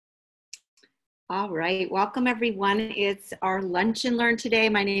All right, welcome everyone. It's our Lunch and Learn today.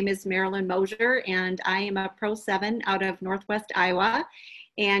 My name is Marilyn Moser and I am a Pro 7 out of Northwest Iowa,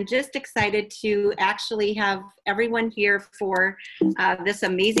 and just excited to actually have everyone here for this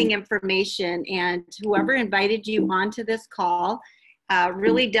amazing information. And whoever invited you onto this call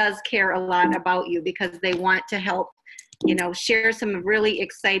really does care a lot about you, because they want to help, share some really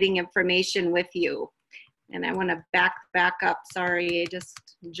exciting information with you. And I want to back up. Sorry, I just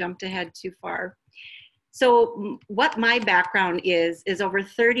jumped ahead too far. So what my background is over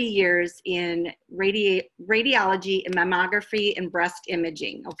 30 years in radiology and mammography and breast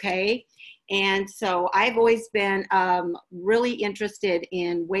imaging, okay? And so I've always been really interested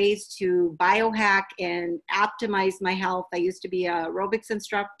in ways to biohack and optimize my health. I used to be an aerobics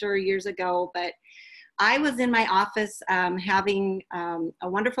instructor years ago, but I was in my office having a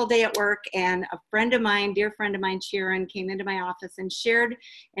wonderful day at work, and a friend of mine, dear friend of mine, Sharon, came into my office and shared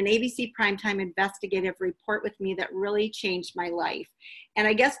an ABC Primetime investigative report with me that really changed my life. And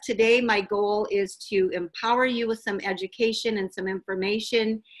I guess today my goal is to empower you with some education and some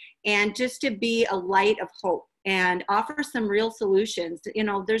information, and just to be a light of hope and offer some real solutions.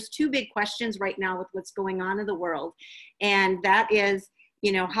 There's two big questions right now with what's going on in the world, and that is,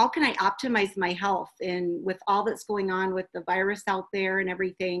 how can I optimize my health and with all that's going on with the virus out there and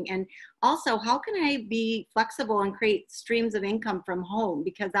everything? And also, how can I be flexible and create streams of income from home?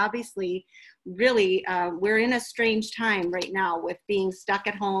 Because obviously, really, we're in a strange time right now with being stuck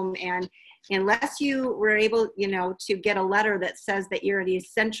at home. And unless you were able, to get a letter that says that you're an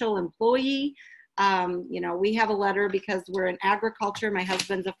essential employee, we have a letter because we're in agriculture. My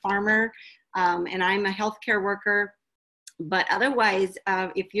husband's a farmer, and I'm a healthcare worker. But otherwise,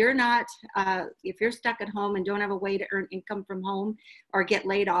 if you're stuck at home and don't have a way to earn income from home or get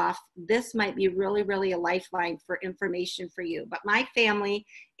laid off, this might be really, really a lifeline for information for you. But my family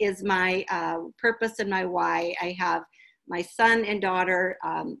is my purpose and my why. I have my son and daughter.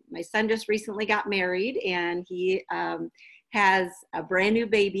 My son just recently got married, and he has a brand new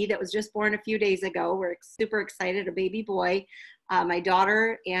baby that was just born a few days ago. We're super excited, a baby boy. My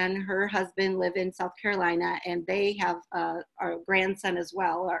daughter and her husband live in South Carolina, and they have our grandson as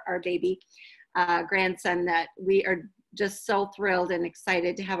well, our baby grandson, that we are just so thrilled and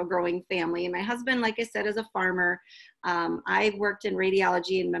excited to have a growing family. And my husband, like I said, is a farmer. I've worked in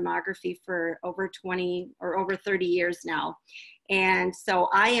radiology and mammography for over 20 or over 30 years now. And so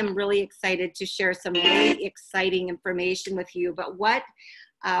I am really excited to share some really exciting information with you. But what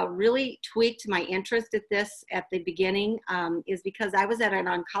really tweaked my interest at this at the beginning is because I was at an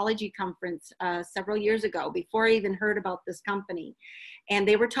oncology conference several years ago, before I even heard about this company. And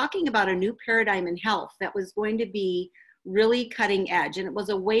they were talking about a new paradigm in health that was going to be really cutting edge. And it was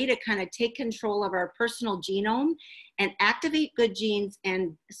a way to kind of take control of our personal genome and activate good genes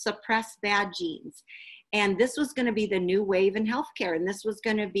and suppress bad genes. And this was going to be the new wave in healthcare. And this was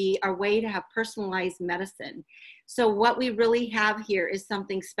going to be our way to have personalized medicine. So what we really have here is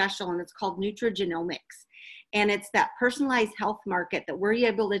something special, and it's called Nutrigenomics. And it's that personalized health market that we're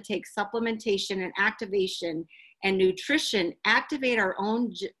able to take supplementation and activation and nutrition, activate our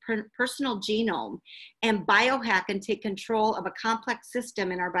own personal genome, and biohack and take control of a complex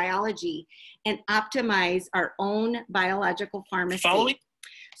system in our biology and optimize our own biological pharmacy.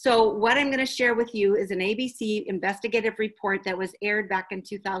 So what I'm going to share with you is an ABC investigative report that was aired back in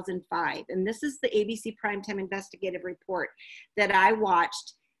 2005. And this is the ABC Primetime Investigative Report that I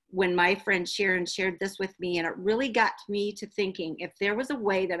watched when my friend Sharon shared this with me. And it really got me to thinking, if there was a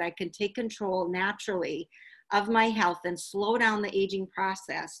way that I could take control naturally of my health and slow down the aging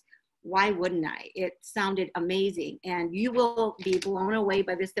process, why wouldn't I? It sounded amazing. And you will be blown away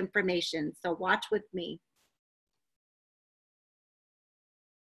by this information. So watch with me.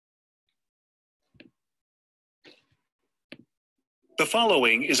 The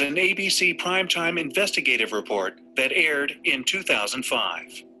following is an ABC Primetime Investigative Report that aired in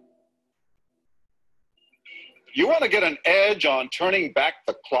 2005. You want to get an edge on turning back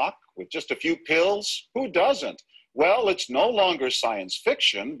the clock with just a few pills? Who doesn't? Well, it's no longer science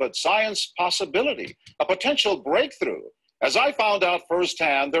fiction, but science possibility, a potential breakthrough. As I found out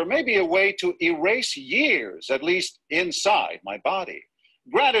firsthand, there may be a way to erase years, at least inside my body.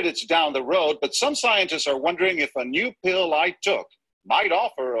 Granted, it's down the road, but some scientists are wondering if a new pill I took might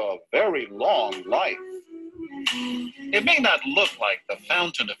offer a very long life. It may not look like the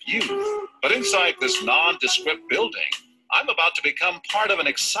fountain of youth, but inside this nondescript building, I'm about to become part of an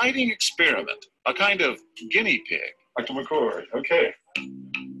exciting experiment, a kind of guinea pig. Dr. McCord, okay.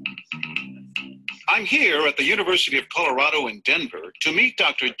 I'm here at the University of Colorado in Denver to meet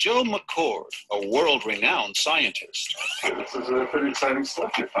Dr. Joe McCord, a world-renowned scientist. This is pretty exciting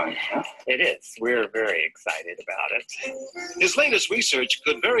stuff you're finding, huh? It is. We're very excited about it. His latest research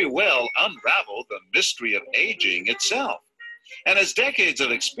could very well unravel the mystery of aging itself. And his decades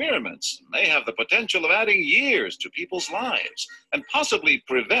of experiments may have the potential of adding years to people's lives and possibly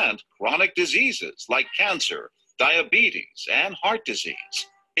prevent chronic diseases like cancer, diabetes, and heart disease.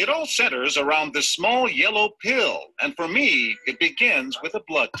 It all centers around this small yellow pill, and for me, it begins with a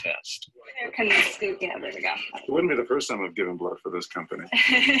blood test. Can you scoot? Yeah, there we go. It wouldn't be the first time I've given blood for this company.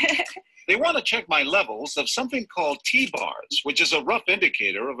 They want to check my levels of something called T-bars, which is a rough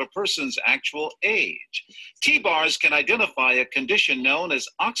indicator of a person's actual age. T-bars can identify a condition known as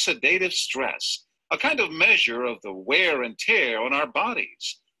oxidative stress, a kind of measure of the wear and tear on our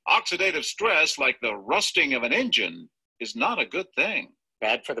bodies. Oxidative stress, like the rusting of an engine, is not a good thing.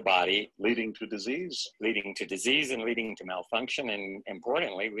 Bad for the body, Leading to disease. leading to disease and leading to malfunction, and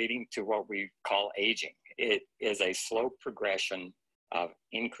importantly, leading to what we call aging. It is a slow progression of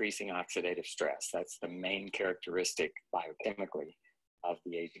increasing oxidative stress. That's the main characteristic biochemically of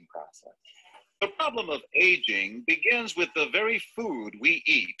the aging process. The problem of aging begins with the very food we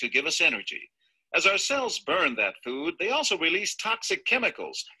eat to give us energy. As our cells burn that food, they also release toxic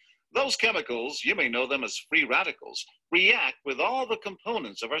chemicals. Those chemicals, you may know them as free radicals, react with all the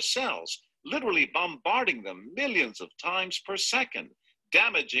components of our cells, literally bombarding them millions of times per second,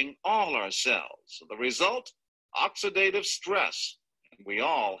 damaging all our cells. The result? Oxidative stress. And we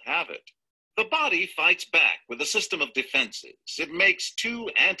all have it. The body fights back with a system of defenses. It makes two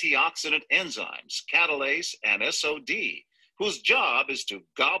antioxidant enzymes, catalase and SOD, whose job is to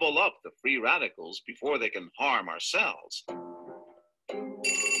gobble up the free radicals before they can harm our cells.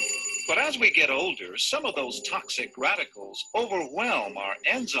 But as we get older, some of those toxic radicals overwhelm our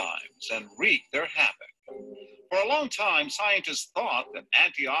enzymes and wreak their havoc. For a long time, scientists thought that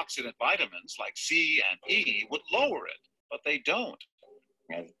antioxidant vitamins like C and E would lower it, but they don't.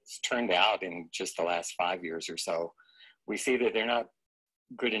 It's turned out in just the last 5 years or so, we see that they're not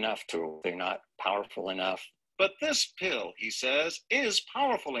good enough tools. They're not powerful enough. But this pill, he says, is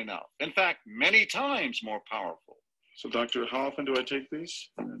powerful enough. In fact, many times more powerful. So, doctor, how often do I take these?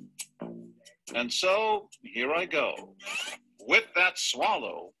 And so, here I go. With that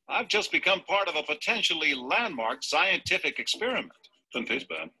swallow, I've just become part of a potentially landmark scientific experiment. Doesn't taste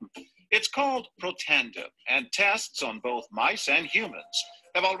bad. It's called Protandim, and tests on both mice and humans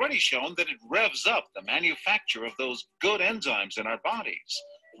have already shown that it revs up the manufacture of those good enzymes in our bodies.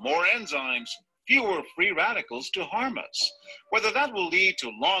 More enzymes, fewer free radicals to harm us. Whether that will lead to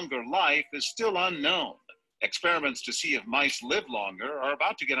longer life is still unknown. Experiments to see if mice live longer are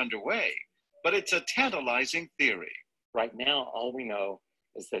about to get underway, but it's a tantalizing theory. Right now, all we know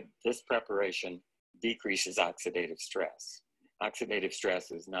is that this preparation decreases oxidative stress. Oxidative stress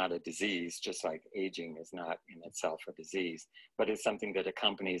is not a disease, just like aging is not in itself a disease, but it's something that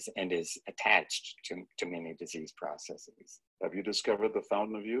accompanies and is attached to many disease processes. Have you discovered the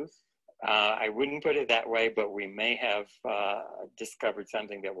fountain of youth? I wouldn't put it that way, but we may have discovered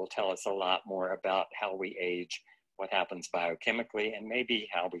something that will tell us a lot more about how we age, what happens biochemically, and maybe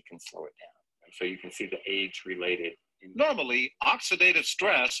how we can slow it down. So you can see the age-related. Normally, oxidative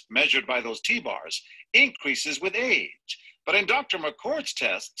stress, measured by those T-bars, increases with age. But in Dr. McCord's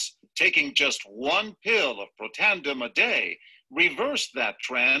tests, taking just one pill of Protandim a day reversed that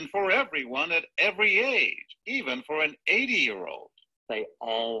trend for everyone at every age, even for an 80-year-old. They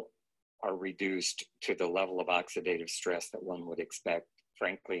all are reduced to the level of oxidative stress that one would expect,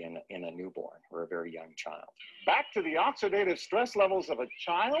 frankly, in a newborn or a very young child. Back to the oxidative stress levels of a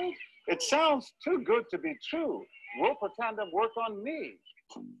child? It sounds too good to be true. Will Protandim work on me?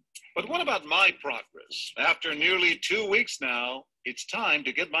 But what about my progress? After nearly 2 weeks now, it's time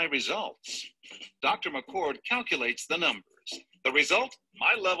to get my results. Dr. McCord calculates the numbers. The result?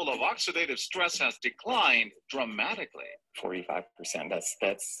 My level of oxidative stress has declined dramatically. 45%,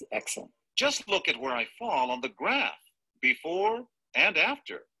 that's excellent. Just look at where I fall on the graph, before and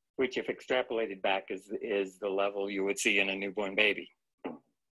after. Which, if extrapolated back, is the level you would see in a newborn baby.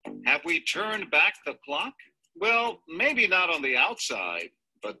 Have we turned back the clock? Well, maybe not on the outside,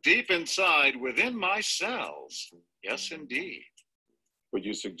 but deep inside within my cells. Yes, indeed. Would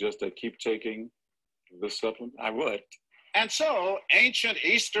you suggest I keep taking this supplement? I would. And so, ancient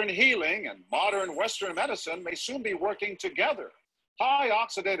Eastern healing and modern Western medicine may soon be working together. High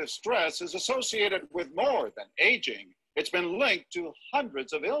oxidative stress is associated with more than aging. It's been linked to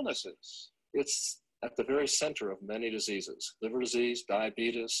hundreds of illnesses. It's at the very center of many diseases: liver disease,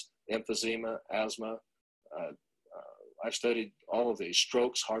 diabetes, emphysema, asthma, I've studied all of these: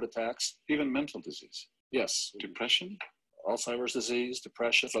 strokes, heart attacks, Even mental disease, yes, depression. Alzheimer's disease,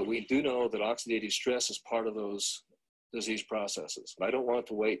 depression. But we do know that oxidative stress is part of those disease processes. But I don't want it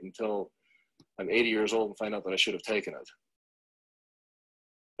to wait until I'm 80 years old and find out that I should have taken it.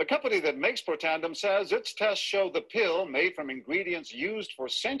 The company that makes Protandim says its tests show the pill, made from ingredients used for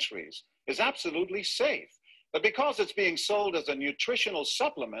centuries, is absolutely safe. But because it's being sold as a nutritional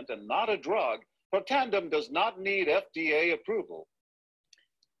supplement and not a drug, Protandim does not need FDA approval.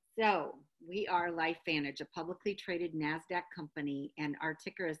 So we are LifeVantage, a publicly traded NASDAQ company, and our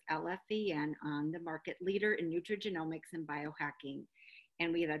ticker is LFVN, on the market leader in nutrigenomics and biohacking.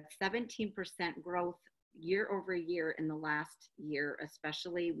 And we had 17% growth year over year in the last year,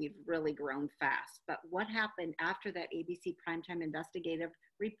 especially. We've really grown fast. But what happened after that ABC Primetime Investigative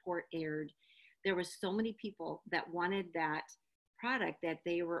report aired, there was so many people that wanted that product that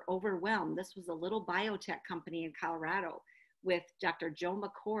they were overwhelmed. This was a little biotech company in Colorado with Dr. Joe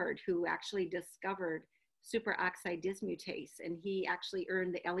McCord, who actually discovered superoxide dismutase, and he actually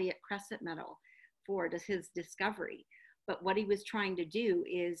earned the Elliott Crescent Medal for his discovery. But what he was trying to do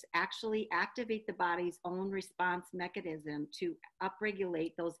is actually activate the body's own response mechanism to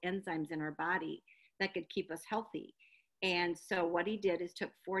upregulate those enzymes in our body that could keep us healthy. And so what he did is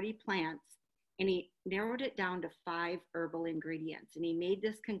took 40 plants and he narrowed it down to 5 herbal ingredients. And he made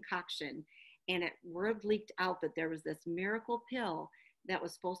this concoction, and word leaked out that there was this miracle pill that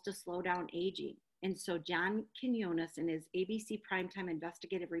was supposed to slow down aging. And so John Quinones and his ABC Primetime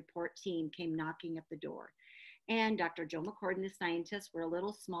Investigative Report team came knocking at the door. And Dr. Joe McCord and the scientists were a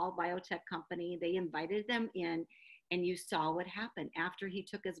little small biotech company. They invited them in, and you saw what happened. After he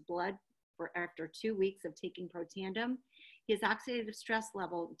took his blood, after 2 weeks of taking Protandim, his oxidative stress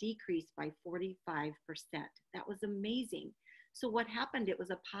level decreased by 45%. That was amazing. So what happened? It was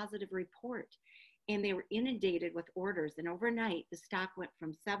a positive report, and they were inundated with orders. And overnight, the stock went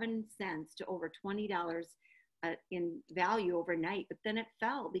from 7 cents to over $20 in value overnight. But then it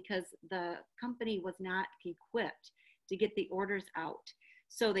fell because the company was not equipped to get the orders out.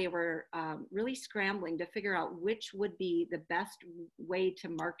 So they were really scrambling to figure out which would be the best way to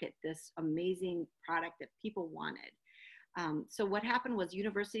market this amazing product that people wanted. So what happened was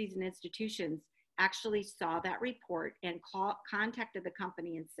universities and institutions actually saw that report and contacted the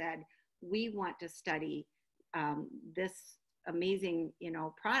company and said, we want to study this amazing,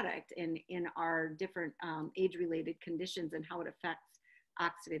 product in our different age-related conditions and how it affects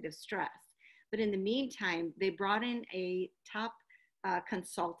oxidative stress. But in the meantime, they brought in a top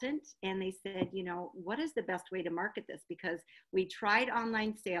consultant, and they said, what is the best way to market this? Because we tried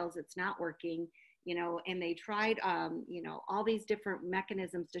online sales, it's not working, and they tried, all these different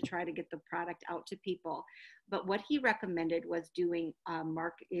mechanisms to try to get the product out to people. But what he recommended was doing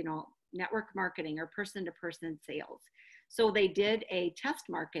network marketing or person-to-person sales. So they did a test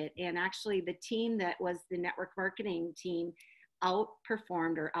market, and actually the team that was the network marketing team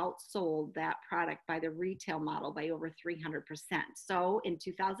outperformed or outsold that product by the retail model by over 300%. So in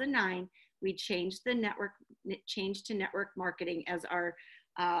 2009, we changed to network marketing as our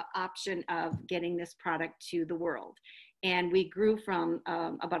option of getting this product to the world. And we grew from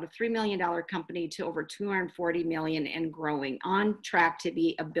about a $3 million company to over $240 million and growing, on track to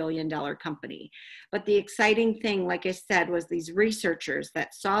be a $1 billion company. But the exciting thing, like I said, was these researchers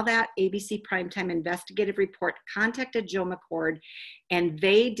that saw that ABC Primetime Investigative Report contacted Joe McCord, and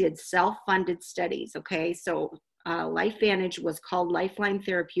they did self-funded studies, okay? So LifeVantage was called Lifeline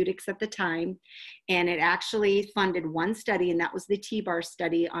Therapeutics at the time, and it actually funded one study, and that was the T-bar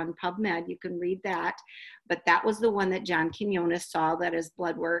study on PubMed. You can read that, but that was the one that John Quinones saw that his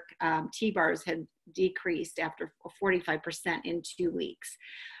blood work, T-bars had decreased after 45% in 2 weeks.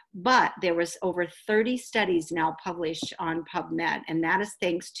 But there was over 30 studies now published on PubMed, and that is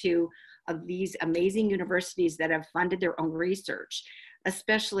thanks to these amazing universities that have funded their own research.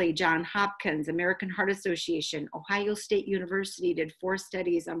 Especially Johns Hopkins, American Heart Association, Ohio State University did 4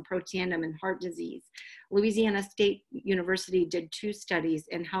 studies on Protandim and heart disease. Louisiana State University did 2 studies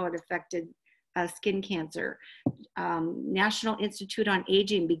in how it affected skin cancer. National Institute on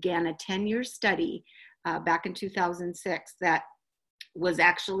Aging began a 10-year study back in 2006 that was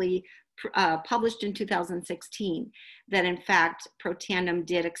actually published in 2016, that in fact Protandim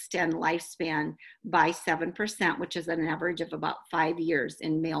did extend lifespan by 7%, which is an average of about 5 years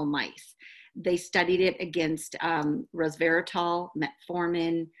in male mice. They studied it against resveratrol,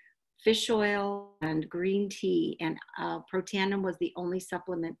 metformin, fish oil, and green tea, and Protandim was the only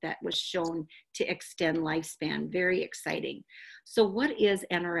supplement that was shown to extend lifespan. Very exciting. So what is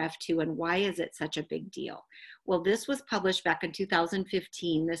NRF2 and why is it such a big deal? Well, this was published back in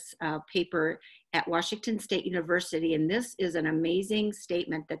 2015, this paper at Washington State University, and this is an amazing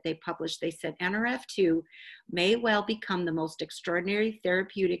statement that they published. They said NRF2 may well become the most extraordinary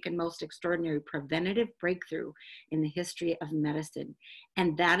therapeutic and most extraordinary preventative breakthrough in the history of medicine.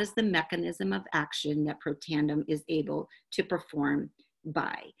 And that is the mechanism of action that Protandim is able to perform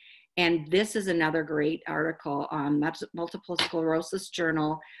by. And this is another great article on Multiple Sclerosis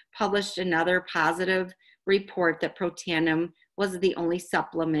Journal, published another positive report that Protandim was the only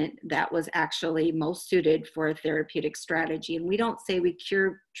supplement that was actually most suited for a therapeutic strategy. And we don't say we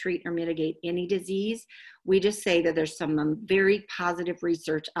cure, treat, or mitigate any disease. We just say that there's some very positive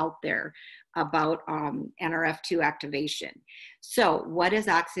research out there about NRF2 activation. So what is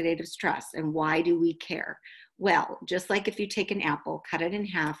oxidative stress and why do we care? Well, just like if you take an apple, cut it in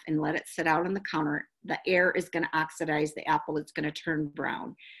half and let it sit out on the counter, the air is going to oxidize the apple. It's going to turn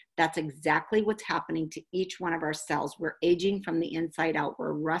brown. That's exactly what's happening to each one of our cells. We're aging from the inside out.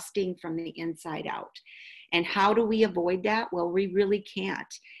 We're rusting from the inside out. And how do we avoid that? Well, we really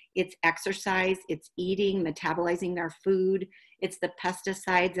can't. It's exercise, it's eating, metabolizing our food, it's the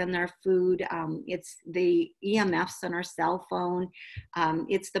pesticides in our food, it's the EMFs on our cell phone,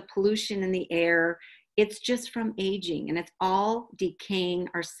 it's the pollution in the air. It's just from aging, and it's all decaying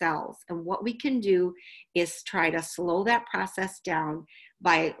our cells. And what we can do is try to slow that process down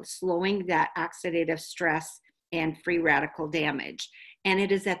by slowing that oxidative stress and free radical damage. And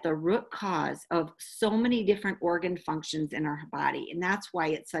it is at the root cause of so many different organ functions in our body. And that's why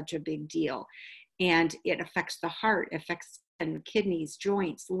it's such a big deal. And it affects the heart, affects the kidneys,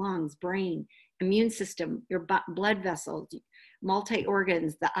 joints, lungs, brain, immune system, your blood vessels,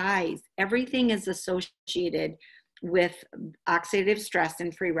 multi-organs, the eyes. Everything is associated with oxidative stress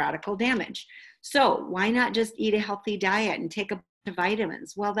and free radical damage. So why not just eat a healthy diet and take a bunch of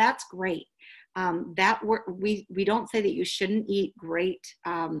vitamins? Well, that's great. We don't say that you shouldn't eat great,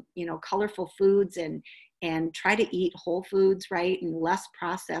 colorful foods and try to eat whole foods, right, and less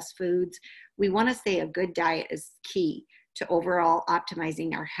processed foods. We want to say a good diet is key to overall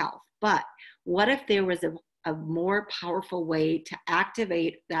optimizing our health. But what if there was a more powerful way to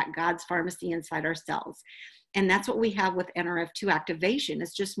activate that God's pharmacy inside our cells? And that's what we have with NRF2 activation.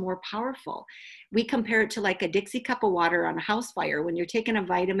 It's just more powerful. We compare it to like a Dixie cup of water on a house fire. When you're taking a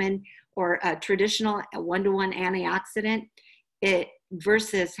vitamin or a traditional one-to-one antioxidant,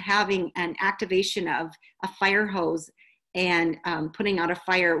 versus having an activation of a fire hose and putting out a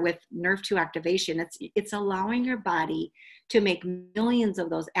fire with NRF2 activation, it's allowing your body to make millions of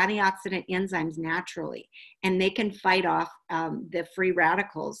those antioxidant enzymes naturally, and they can fight off the free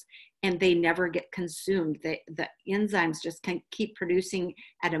radicals, and they never get consumed. The enzymes just can keep producing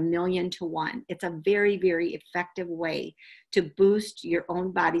at 1,000,000 to 1. It's a very, very effective way to boost your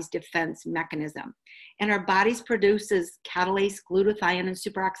own body's defense mechanism. And our bodies produces catalase, glutathione, and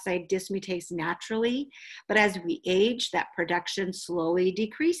superoxide dismutase naturally, but as we age, that production slowly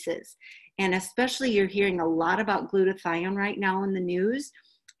decreases. And especially you're hearing a lot about glutathione right now in the news,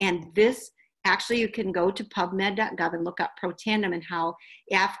 and this actually, you can go to pubmed.gov and look up Protandim and how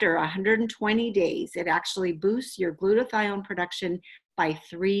after 120 days, it actually boosts your glutathione production by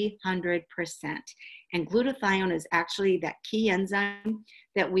 300%. And glutathione is actually that key enzyme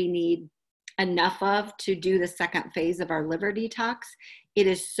that we need enough of to do the second phase of our liver detox. It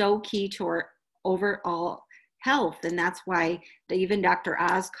is so key to our overall health, and that's why even Dr.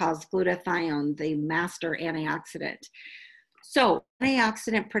 Oz calls glutathione the master antioxidant. So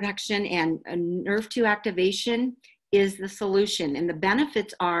antioxidant production and NRF2 activation is the solution. And the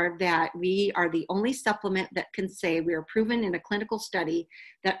benefits are that we are the only supplement that can say we are proven in a clinical study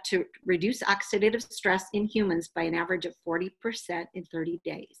that to reduce oxidative stress in humans by an average of 40% in 30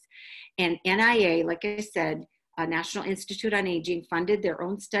 days. And NIA, like I said, National Institute on Aging, funded their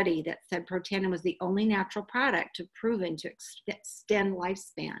own study that said Protandim was the only natural product proven to extend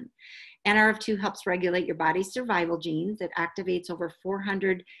lifespan. NRF2 helps regulate your body's survival genes. It activates over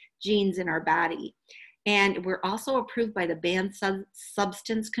 400 genes in our body. And we're also approved by the Banned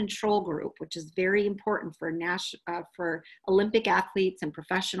Substance Control Group, which is very important for Olympic athletes and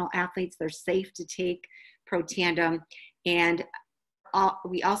professional athletes. They're safe to take Protandim. And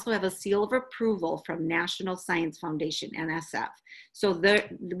we also have a seal of approval from National Science Foundation, NSF. So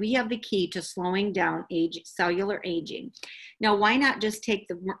we have the key to slowing down cellular aging. Now, why not just take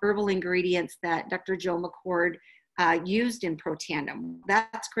the herbal ingredients that Dr. Joe McCord used in Protandim?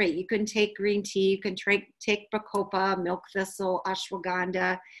 That's great. You can take green tea, you can take bacopa, milk thistle,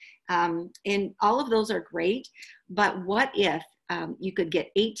 ashwagandha, and all of those are great. But what if you could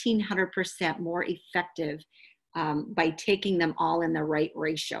get 1,800% more effective by taking them all in the right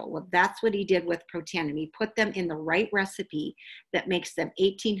ratio? Well, that's what he did with Protandim. He put them in the right recipe that makes them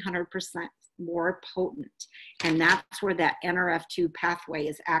 1,800% more potent. And that's where that NRF2 pathway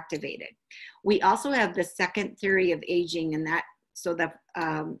is activated. We also have the second theory of aging, and that, so the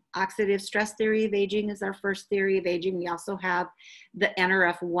oxidative stress theory of aging is our first theory of aging. We also have the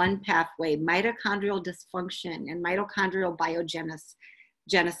NRF1 pathway, mitochondrial dysfunction, and mitochondrial biogenesis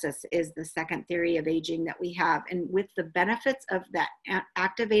is the second theory of aging that we have. And with the benefits of that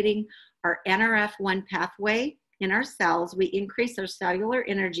activating our NRF1 pathway in our cells, we increase our cellular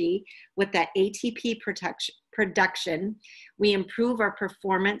energy with that ATP production. We improve our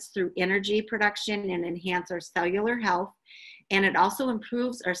performance through energy production and enhance our cellular health. And it also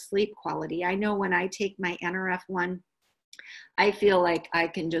improves our sleep quality. I know when I take my NRF1, I feel like I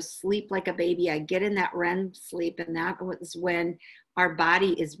can just sleep like a baby. I get in that REM sleep, and that was when our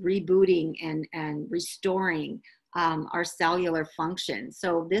body is rebooting and restoring our cellular function.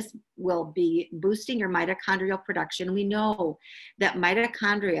 So this will be boosting your mitochondrial production. We know that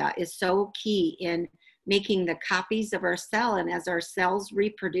mitochondria is so key in making the copies of our cell, and as our cells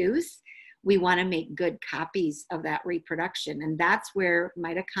reproduce, we want to make good copies of that reproduction. And that's where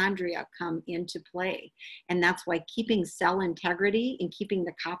mitochondria come into play. And that's why keeping cell integrity and keeping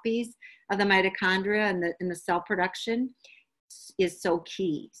the copies of the mitochondria and the cell production is so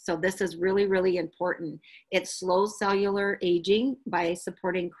key. So this is really, really important. It slows cellular aging by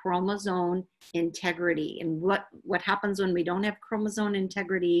supporting chromosome integrity. And what happens when we don't have chromosome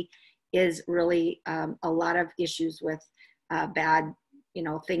integrity is really a lot of issues with bad,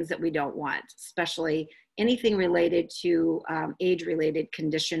 things that we don't want, especially anything related to age-related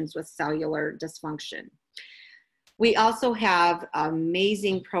conditions with cellular dysfunction. We also have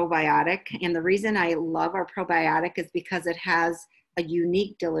amazing probiotic, and the reason I love our probiotic is because it has a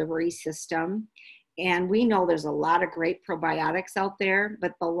unique delivery system. And we know there's a lot of great probiotics out there,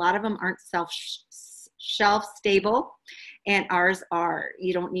 but a lot of them aren't shelf stable, and ours are.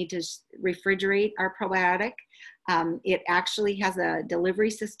 You don't need to refrigerate our probiotic. It actually has a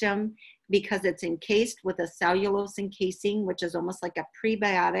delivery system because it's encased with a cellulose encasing, which is almost like a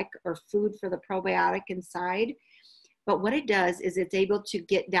prebiotic or food for the probiotic inside. But what it does is it's able to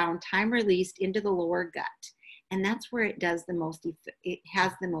get down time released into the lower gut. And that's where it does the most, it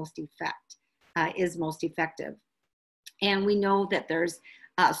has the most effect, is most effective. And we know that there's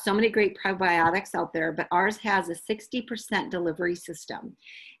so many great probiotics out there, but ours has a 60% delivery system.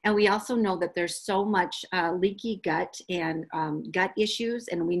 And we also know that there's so much leaky gut and gut issues.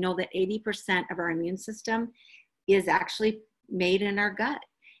 And we know that 80% of our immune system is actually made in our gut.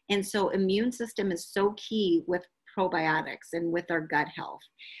 And so immune system is so key with probiotics and with our gut health.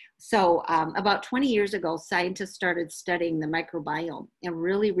 So about 20 years ago, scientists started studying the microbiome and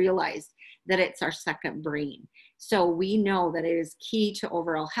really realized that it's our second brain. So we know that it is key to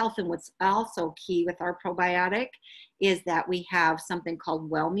overall health. And what's also key with our probiotic is that we have something called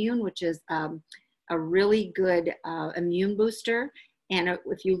Wellmune, which is a really good immune booster. And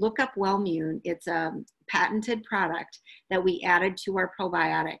if you look up Wellmune, it's a patented product that we added to our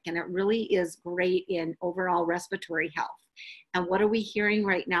probiotic. And it really is great in overall respiratory health. And what are we hearing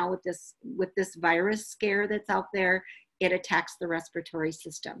right now with this virus scare that's out there? It attacks the respiratory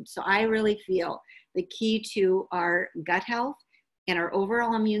system. So I really feel the key to our gut health and our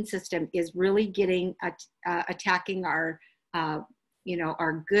overall immune system is really getting attacking our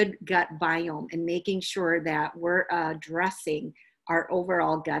our good gut biome and making sure that we're addressing our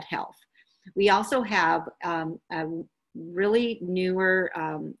overall gut health. We also have a really newer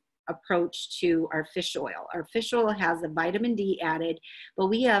approach to our fish oil. Our fish oil has a vitamin D added, but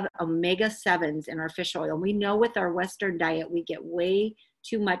we have omega-7s in our fish oil. We know with our Western diet, we get way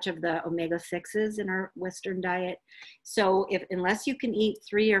too much of the omega-6s in our Western diet. So unless you can eat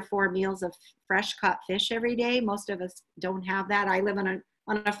 3 or 4 meals of fresh caught fish every day, most of us don't have that. I live on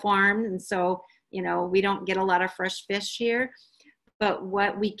a farm, and so, we don't get a lot of fresh fish here. But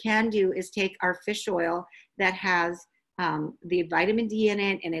what we can do is take our fish oil that has the vitamin D in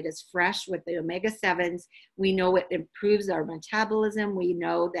it, and it is fresh with the omega-7s. We know it improves our metabolism. We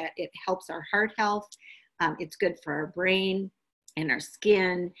know that it helps our heart health. It's good for our brain and our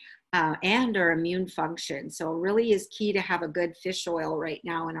skin and our immune function. So it really is key to have a good fish oil right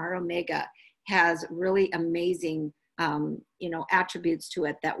now. And our omega has really amazing, attributes to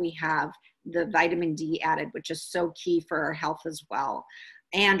it that we have the vitamin D added, which is so key for our health as well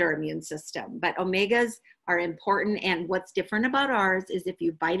and our immune system. But omegas are important, and what's different about ours is if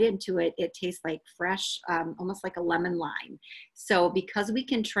you bite into it, it tastes like fresh, almost like a lemon lime. So because we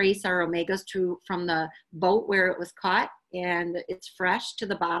can trace our omegas from the boat where it was caught and it's fresh to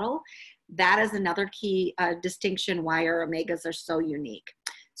the bottle, that is another key distinction why our omegas are so unique.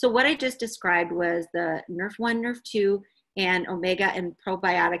 So what I just described was the NRF1, NRF2, And omega and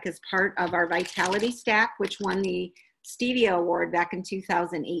probiotic is part of our Vitality Stack, which won the Stevia Award back in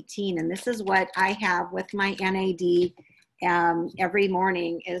 2018. And this is what I have with my NAD every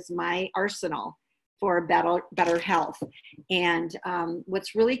morning is my arsenal for better health. And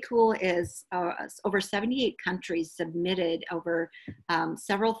what's really cool is over 78 countries submitted over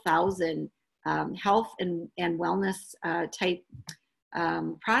several thousand health and wellness type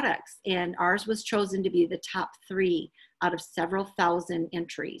products. And ours was chosen to be the top 3 out of several thousand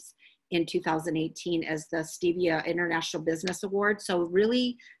entries in 2018 as the Stevia International Business Award. So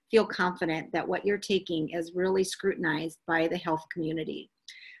really feel confident that what you're taking is really scrutinized by the health community.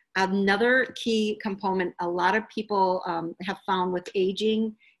 Another key component a lot of people have found with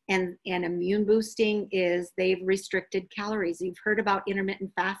aging and immune boosting is they've restricted calories. You've heard about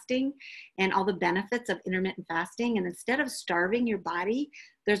intermittent fasting and all the benefits of intermittent fasting. And instead of starving your body,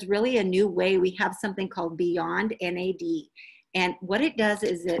 there's really a new way. We have something called Beyond NAD. And what it does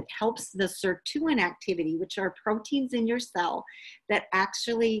is it helps the sirtuin activity, which are proteins in your cell that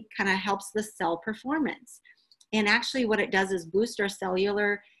actually kind of helps the cell performance. And actually what it does is boost our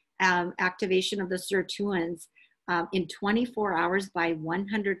cellular activation of the sirtuins in 24 hours by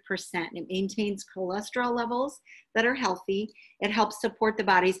 100%. It maintains cholesterol levels that are healthy. It helps support the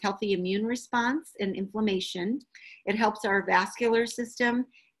body's healthy immune response and inflammation. It helps our vascular system,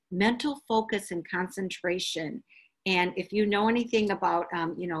 mental focus and concentration. And if you know anything about,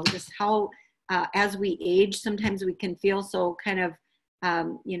 just how as we age, sometimes we can feel so kind of,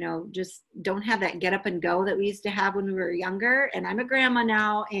 just don't have that get up and go that we used to have when we were younger. And I'm a grandma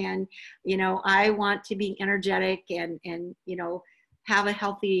now, and, I want to be energetic and have a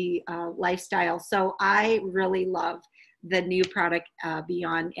healthy lifestyle. So I really love the new product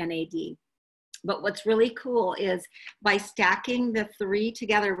Beyond NAD. But what's really cool is by stacking the 3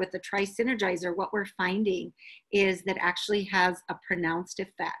 together with the Tri-Synergizer, what we're finding is that actually has a pronounced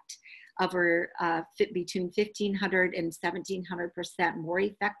effect over between 1,500 and 1,700% more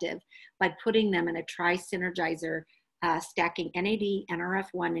effective by putting them in a Tri-Synergizer, stacking NAD,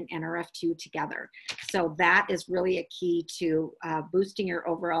 NRF1, and NRF2 together. So that is really a key to boosting your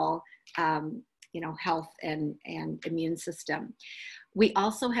overall health and immune system. We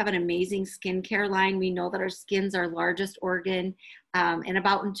also have an amazing skincare line. We know that our skin's our largest organ. And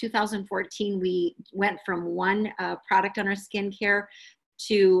about in 2014, we went from one product on our skincare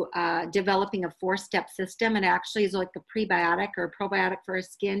to developing a 4-step system. And actually is like a prebiotic or probiotic for our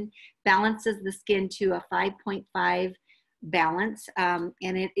skin, balances the skin to a 5.5 balance. And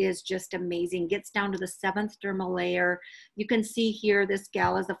it is just amazing. Gets down to the 7th dermal layer. You can see here, this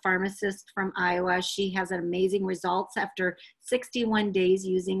gal is a pharmacist from Iowa. She has amazing results after 61 days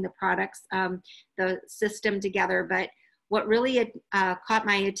using the products, the system together. But what really caught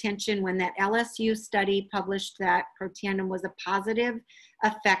my attention when that LSU study published that Protandim was a positive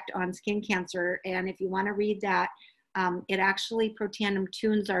effect on skin cancer. And if you want to read that, it actually, Protandim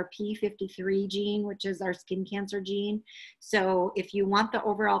tunes our P53 gene, which is our skin cancer gene. So if you want the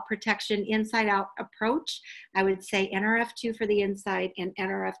overall protection inside out approach, I would say NRF2 for the inside and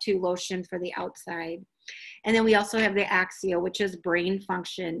NRF2 lotion for the outside. And then we also have the Axio, which is brain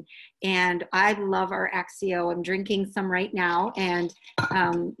function. And I love our Axio. I'm drinking some right now. And,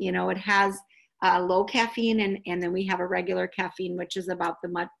 it has low caffeine, and then we have a regular caffeine, which is about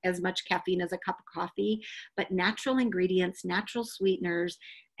as much caffeine as a cup of coffee, but natural ingredients, natural sweeteners,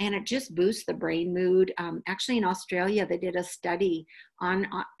 and it just boosts the brain mood. Actually, in Australia, they did a study on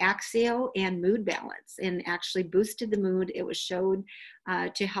Axio and mood balance, and actually boosted the mood. It was showed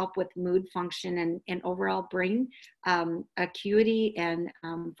to help with mood function and overall brain acuity and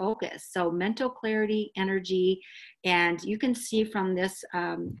focus. So mental clarity, energy, and you can see from this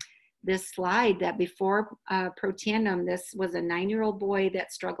this slide that before Protandim, this was a 9-year-old boy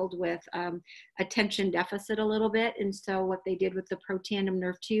that struggled with attention deficit a little bit. And so what they did with the Protandim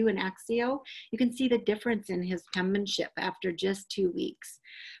Nerve 2 and Axio, you can see the difference in his penmanship after just 2 weeks.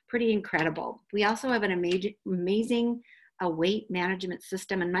 Pretty incredible. We also have an amazing weight management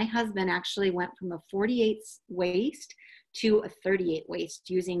system. And my husband actually went from a 48 waist to a 38 waist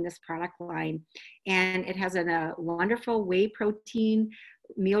using this product line. And it has a wonderful whey protein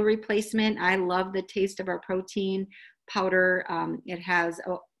meal replacement. I love the taste of our protein powder. It has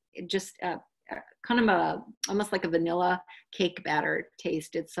kind of almost like a vanilla cake batter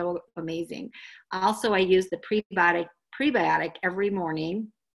taste. It's so amazing. Also, I use the prebiotic every morning.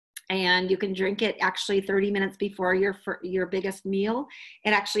 And you can drink it actually 30 minutes before your biggest meal. It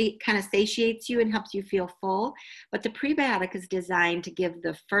actually kind of satiates you and helps you feel full. But the prebiotic is designed to give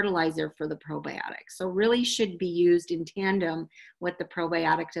the fertilizer for the probiotic. So really should be used in tandem with the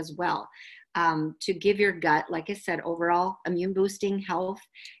probiotic as well. to give your gut, like I said, overall immune boosting health.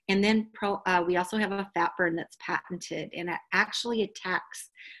 And then we also have a fat burn that's patented, and it actually attacks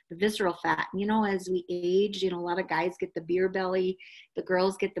the visceral fat. You know, as we age, you know, a lot of guys get the beer belly, the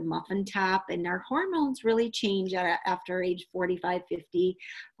girls get the muffin top, and our hormones really change after age 45, 50.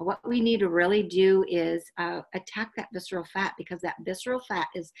 What we need to really do is attack that visceral fat, because that visceral fat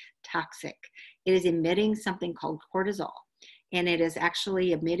is toxic. It is emitting something called cortisol. And it is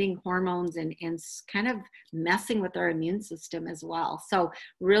actually emitting hormones and kind of messing with our immune system as well. So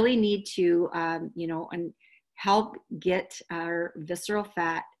really need to, you know, and help get our visceral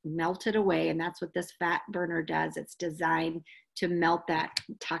fat melted away. And that's what this fat burner does. It's designed to melt that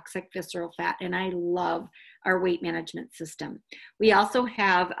toxic visceral fat. And I love our weight management system. We also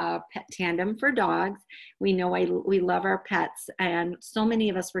have a pet tandem for dogs. We know we love our pets, and so many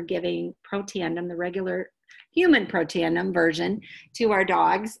of us were giving Pro Tandem, the regular human Pro Tandem version, to our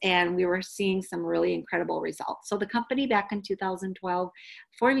dogs, and we were seeing some really incredible results. So the company back in 2012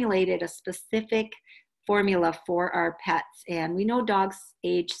 formulated a specific formula for our pets, and we know dogs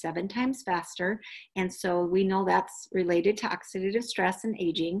age 7 times faster, and so we know that's related to oxidative stress and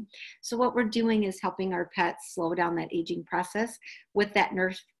aging. So what we're doing is helping our pets slow down that aging process with that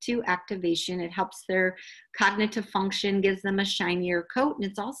NRF2 activation. It helps their cognitive function, gives them a shinier coat, and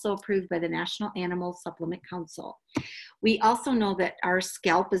it's also approved by the National Animal Supplement Council. We also know that our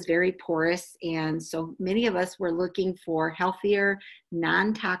scalp is very porous, and so many of us were looking for healthier,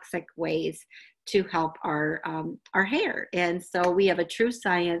 non-toxic ways to help our hair. And so we have a True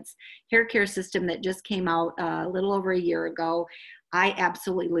Science hair care system that just came out a little over a year ago. I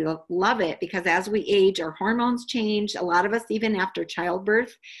absolutely love it, because as we age, our hormones change. A lot of us, even after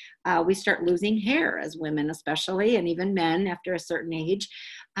childbirth, we start losing hair as women, especially, and even men after a certain age.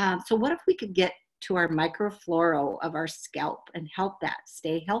 So what if we could get to our microflora of our scalp and help that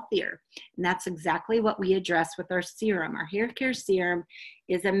stay healthier? And that's exactly what we address with our serum. Our hair care serum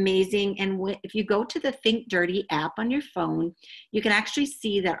is amazing. And if you go to the Think Dirty app on your phone, you can actually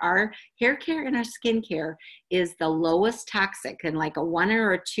see that our hair care and our skin care is the lowest toxic, in like a 1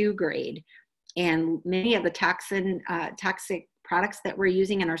 or a 2 grade. And many of the toxic products that we're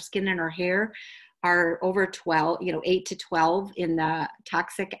using in our skin and our hair are over 12, 8 to 12 in the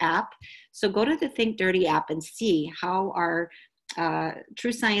toxic app. So go to the Think Dirty app and see how our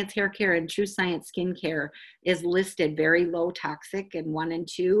True Science hair care and True Science skin care is listed very low toxic in 1 and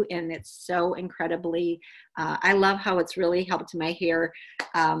 2. And it's so incredibly, I love how it's really helped my hair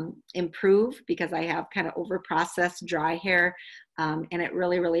improve, because I have kind of over-processed dry hair. And it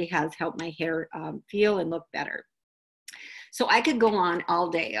really, really has helped my hair feel and look better. So I could go on all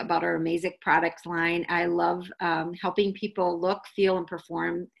day about our amazing products line. I love helping people look, feel, and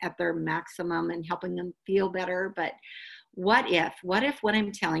perform at their maximum and helping them feel better. But what if what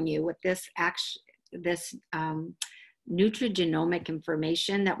I'm telling you with this Nutrigenomic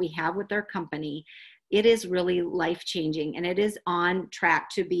information that we have with our company, it is really life-changing, and it is on track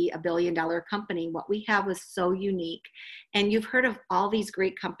to be a billion-dollar company. What we have is so unique. And you've heard of all these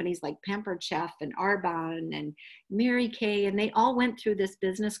great companies like Pampered Chef and Arbonne and Mary Kay, and they all went through this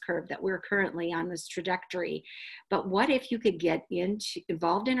business curve that we're currently on this trajectory. But what if you could get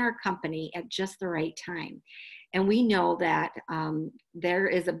involved in our company at just the right time? And we know that there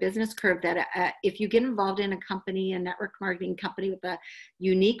is a business curve that if you get involved in a company, a network marketing company with a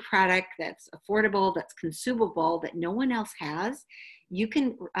unique product that's affordable, that's consumable, that no one else has, you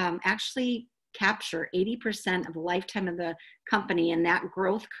can actually capture 80% of the lifetime of the company in that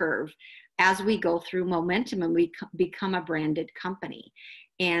growth curve as we go through momentum and we become a branded company.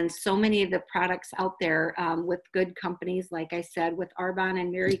 And so many of the products out there with good companies, like I said, with Arbonne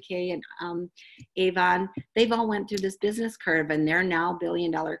and Mary Kay and Avon, they've all went through this business curve, and they're now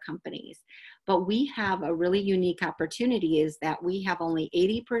billion-dollar companies. But we have a really unique opportunity, is that we have only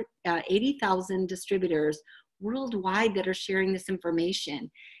 80,000 distributors worldwide that are sharing this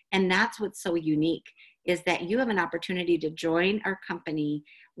information. And that's what's so unique, is that you have an opportunity to join our company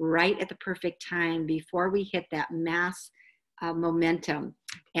right at the perfect time before we hit that mass momentum.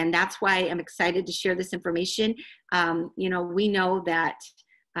 And that's why I'm excited to share this information. We know that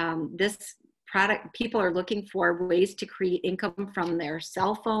this product, people are looking for ways to create income from their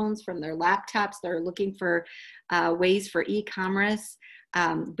cell phones, from their laptops. They're looking for ways for e-commerce,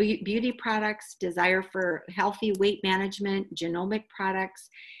 beauty products, desire for healthy weight management, genomic products.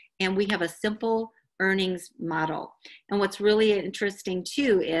 And we have a simple earnings model. And what's really interesting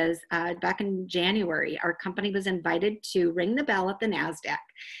too is back in January, our company was invited to ring the bell at the NASDAQ.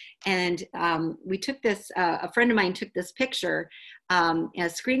 And we took this, a friend of mine took this picture,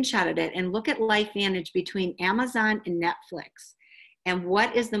 screenshotted it, and look at LifeVantage between Amazon and Netflix. And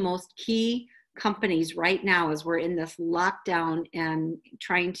what is the most key companies right now as we're in this lockdown and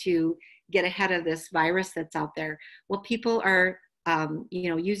trying to get ahead of this virus that's out there? Well, people are,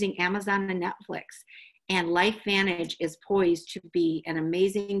 using Amazon and Netflix. And LifeVantage is poised to be an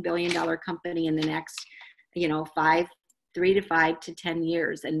amazing billion-dollar company in the next, 3 to 5 to 10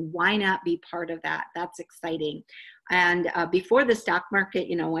 years. And why not be part of that? That's exciting. And before the stock market,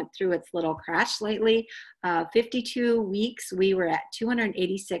 went through its little crash lately, 52 weeks, we were at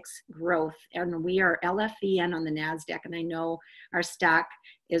 286 growth, and we are LFVN on the NASDAQ. And I know our stock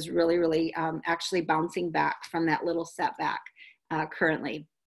is really, really actually bouncing back from that little setback currently.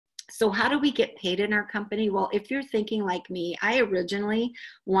 So how do we get paid in our company? Well, if you're thinking like me, I originally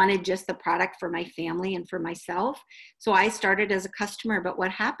wanted just the product for my family and for myself. So I started as a customer, but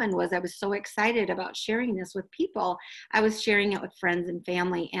what happened was I was so excited about sharing this with people. I was sharing it with friends and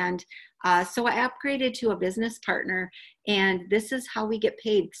family. And so I upgraded to a business partner, and this is how we get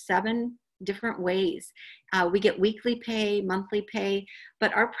paid, 7 different ways. We get weekly pay, monthly pay,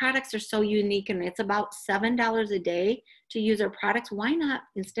 but our products are so unique, and it's about $7 a day to use our products. Why not,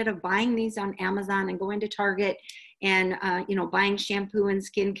 instead of buying these on Amazon and going to Target and buying shampoo and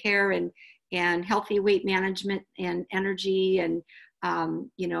skincare and healthy weight management and energy and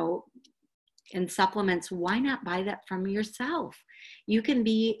and supplements, why not buy that from yourself? You can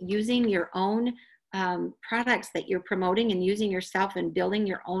be using your own products that you're promoting and using yourself and building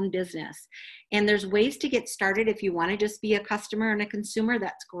your own business. And there's ways to get started. If you want to just be a customer and a consumer,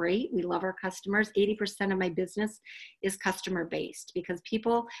 that's great. We love our customers. 80% of my business is customer based, because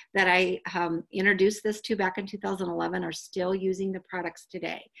people that I introduced this to back in 2011 are still using the products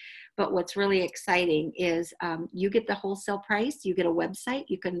today. But what's really exciting is you get the wholesale price, you get a website,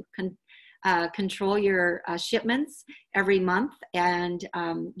 you can control your shipments every month, and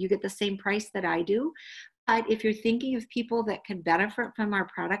you get the same price that I do. But if you're thinking of people that could benefit from our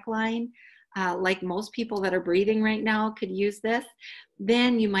product line, like most people that are breathing right now could use this,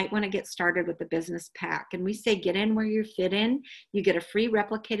 then you might want to get started with the business pack. And we say get in where you fit in. You get a free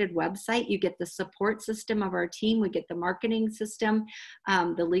replicated website. You get the support system of our team. We get the marketing system,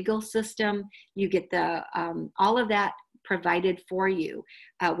 the legal system. You get the all of that provided for you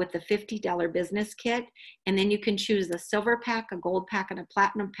with the $50 business kit. And then you can choose a silver pack, a gold pack, and a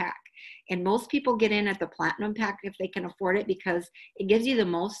platinum pack. And most people get in at the platinum pack if they can afford it, because it gives you the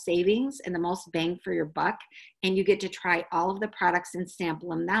most savings and the most bang for your buck. And you get to try all of the products and sample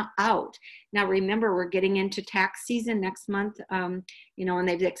them out. Now, remember, we're getting into tax season next month, and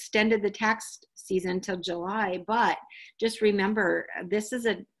they've extended the tax season till July. But just remember, this is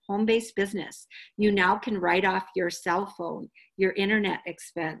a home-based business. You now can write off your cell phone, your internet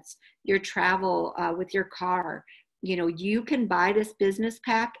expense, your travel with your car. You can buy this business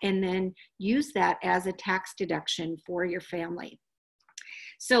pack and then use that as a tax deduction for your family.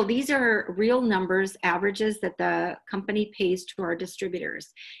 So these are real numbers, averages that the company pays to our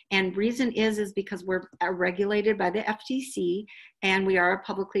distributors. And reason is because we're regulated by the FTC, and we are a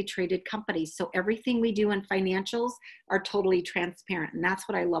publicly traded company. So everything we do in financials are totally transparent. And that's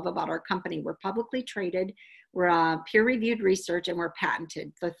what I love about our company. We're publicly traded, we're peer-reviewed research, and we're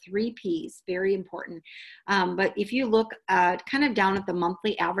patented. The 3 Ps, very important. But if you look kind of down at the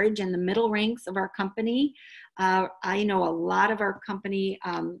monthly average in the middle ranks of our company, I know a lot of our company,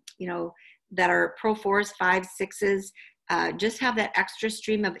 that are Pro 4s, 5s, 6s, just have that extra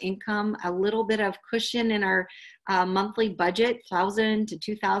stream of income, a little bit of cushion in our monthly budget, $1,000 to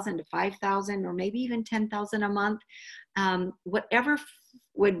 $2,000 to $5,000, or maybe even $10,000 a month. Whatever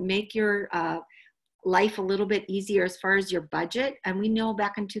would make your life a little bit easier as far as your budget. And we know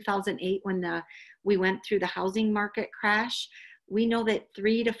back in 2008 when we went through the housing market crash, we know that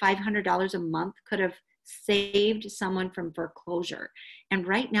 $300 to $500 a month could have saved someone from foreclosure. And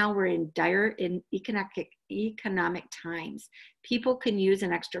right now we're in dire economic times. People can use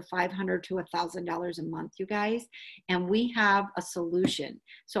an extra $500 to $1,000 a month, you guys, and we have a solution.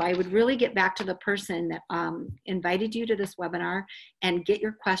 So I would really get back to the person that invited you to this webinar and get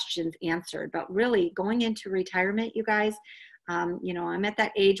your questions answered. But really, going into retirement, you guys, I'm at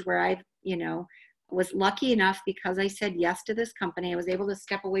that age where I've, was lucky enough, because I said yes to this company. I was able to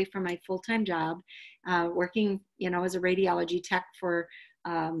step away from my full-time job, working, as a radiology tech for,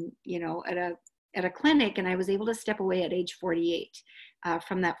 at a clinic, and I was able to step away at age 48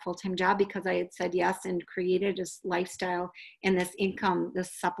 from that full-time job, because I had said yes and created this lifestyle and this income,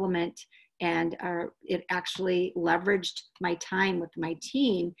 this supplement, and it actually leveraged my time with my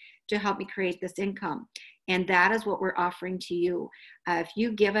team to help me create this income. And that is what we're offering to you. If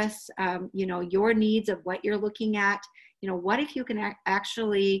you give us, your needs of what you're looking at, what if you can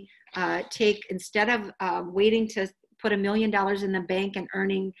actually take, instead of waiting to put $1 million in the bank and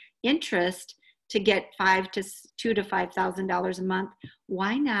earning interest to get $2,000 to $5,000 a month.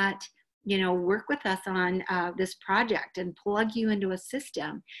 Why not, work with us on this project and plug you into a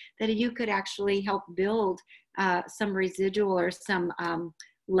system that you could actually help build some residual or some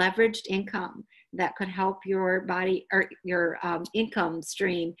leveraged income that could help your body or your income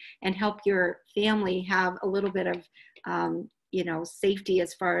stream and help your family have a little bit of safety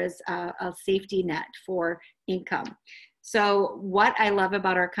as far as a safety net for income. So what I love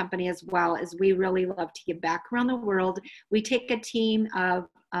about our company as well is we really love to give back around the world. We take a team of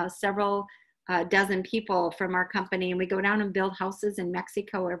several dozen people from our company, and we go down and build houses in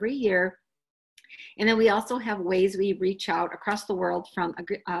Mexico every year. And then we also have ways we reach out across the world, from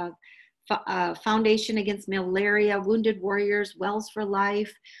Foundation Against Malaria, Wounded Warriors, Wells for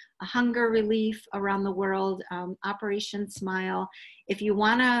Life, hunger relief around the world, Operation Smile. If you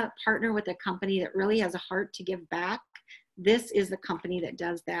want to partner with a company that really has a heart to give back, this is the company that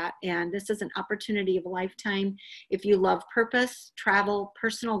does that. And this is an opportunity of a lifetime. If you love purpose, travel,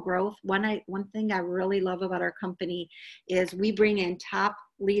 personal growth, one thing I really love about our company is we bring in top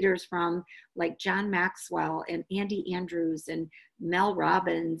leaders from like John Maxwell and Andy Andrews and Mel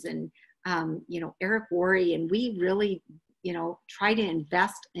Robbins and Eric Worre, and we really try to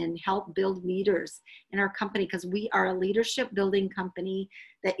invest and help build leaders in our company, because we are a leadership building company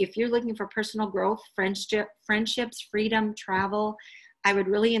that if you're looking for personal growth, friendships, freedom, travel, I would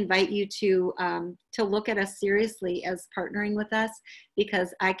really invite you to look at us seriously as partnering with us,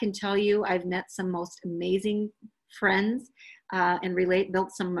 because I can tell you I've met some most amazing friends and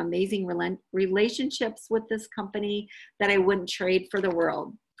built some amazing relationships with this company that I wouldn't trade for the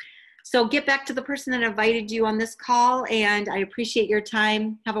world. So get back to the person that invited you on this call, and I appreciate your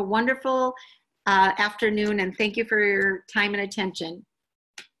time. Have a wonderful afternoon, and thank you for your time and attention.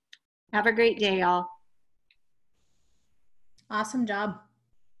 Have a great day, all. Awesome job.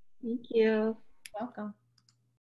 Thank you. Welcome.